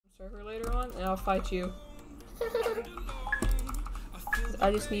server later on, and I'll fight you.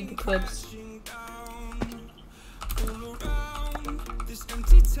 I just need the clips.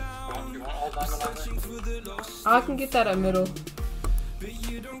 I can get that at middle.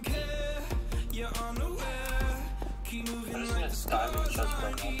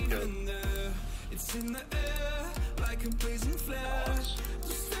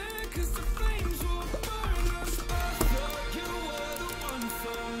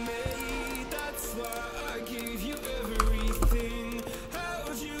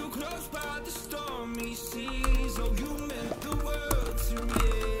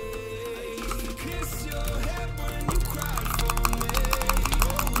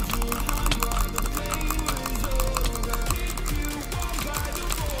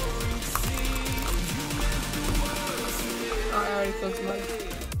 I already killed somebody.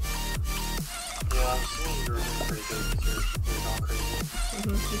 Yeah, I'm assuming you're pretty good because you're not crazy.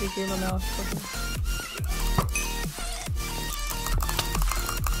 You can hear my mouth.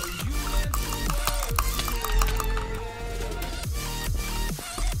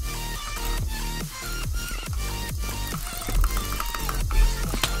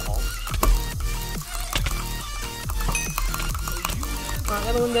 Alright,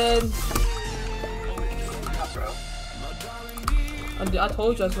 another one dead. I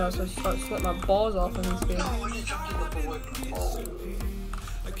told you I was about to start sweating my balls off in this game.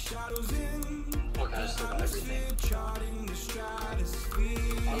 Okay, I still got everything.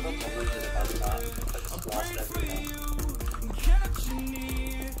 I'm about to lose it if I do not. I just lost everything.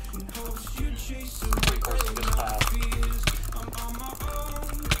 Of course, you just have.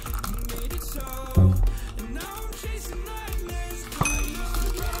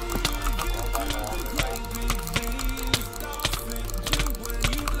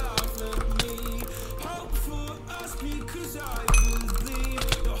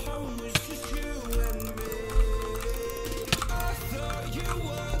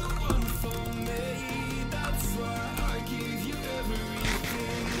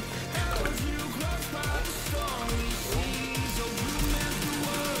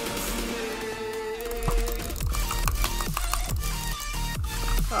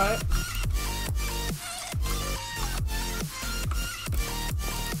 Alright.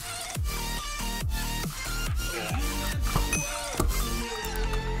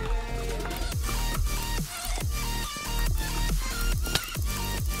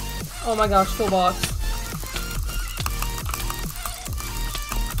 Oh my gosh, full box.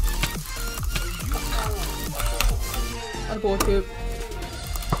 I bought it.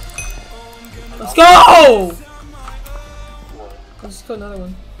 Let's go! I just killed another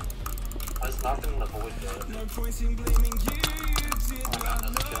one. I was knocking the void dead. Oh my god,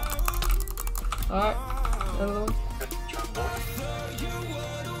 another kill. Alright, another one.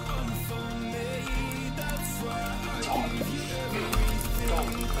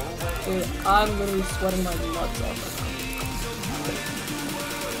 Dude, I'm literally sweating my nuts off right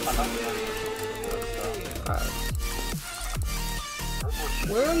now. Alright.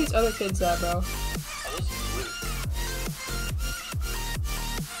 Where are these other kids at, bro?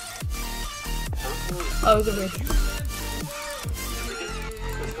 Oh, he's over here.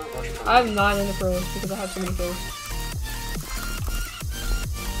 I have 9 in the pros because I have so many kills.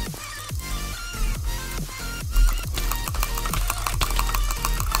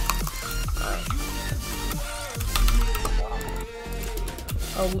 Alright.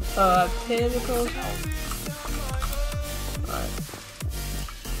 Oh, 10 in the pros. Alright.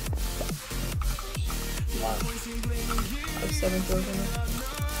 I have 7 kills in there.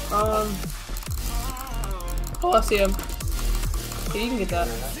 Oh, I see him. Yeah, you can get that.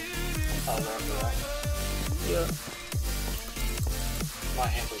 Yeah. My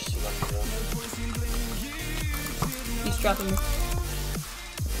hands are sweating. He's trapping me.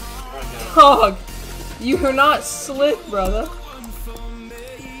 Hog! You're not slick, brother.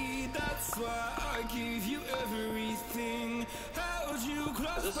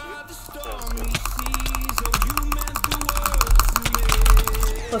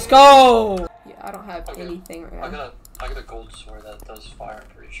 Let's go! Yeah, I don't have anything right now. I got a gold sword that does fire, I'm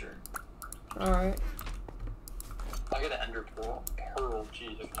pretty sure. Alright. I got an ender pearl.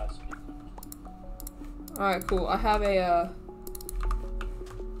 Jeez, it has to be. Alright, cool. I have a,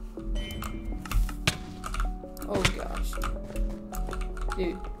 oh gosh.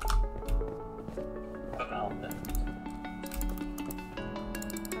 Dude.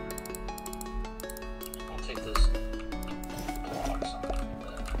 I'll take this block something.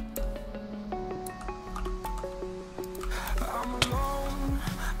 I'm alone,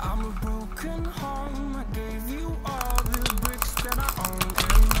 I'm a broken home. I gave you all the bricks that I own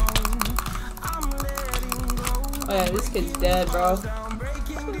and know. Oh yeah, this kid's dead, bro.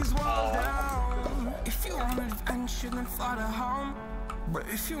 But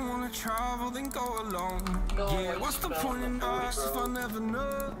if you wanna travel, then go alone. Yeah, what's the point in us if I never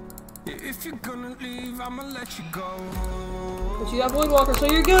know? Yeah, if you're gonna leave, I'ma let you go. But you got Void Walker, so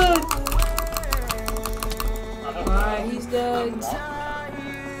you're good. Alright, he's dead.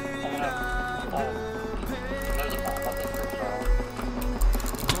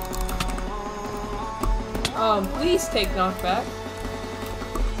 Please take knockback.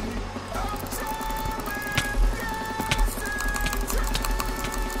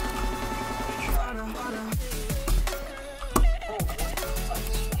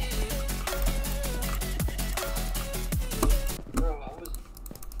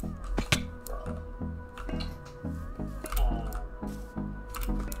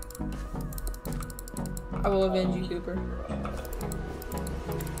 I will avenge you, Cooper.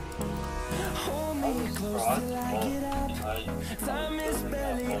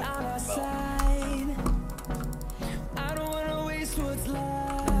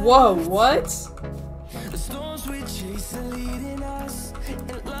 Whoa, what? The storms we chase are leading us,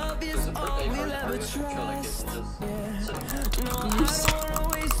 and love is all we'll ever trust.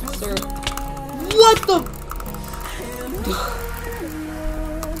 Sir. What the?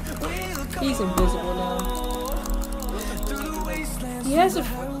 He's invisible now. He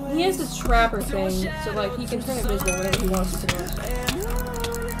has this trapper thing, so like he can turn invisible whenever he wants to.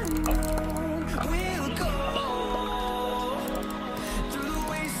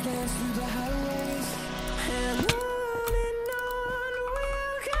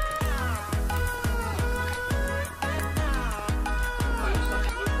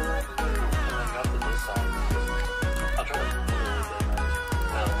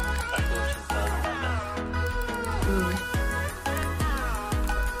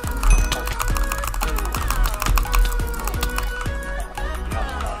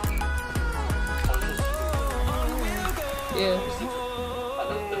 Yeah.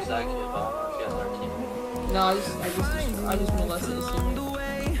 No, I just molested this thing.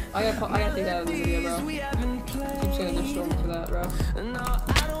 I gotta take that out of the video, bro. Keep saying destroy me for that, bro.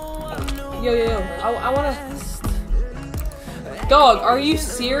 Yo. I wanna. Dog, are you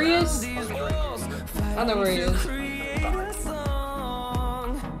serious? I don't know where he is.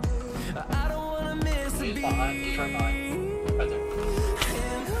 He's behind. He's right behind. Right there.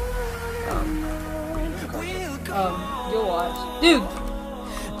 You'll watch. Dude!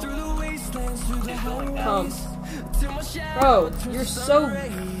 Come. Bro, you're so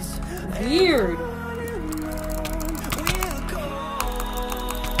weird.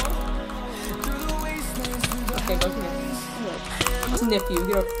 Okay, go here. Sniff you.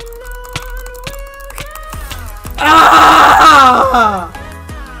 Get up. Ah!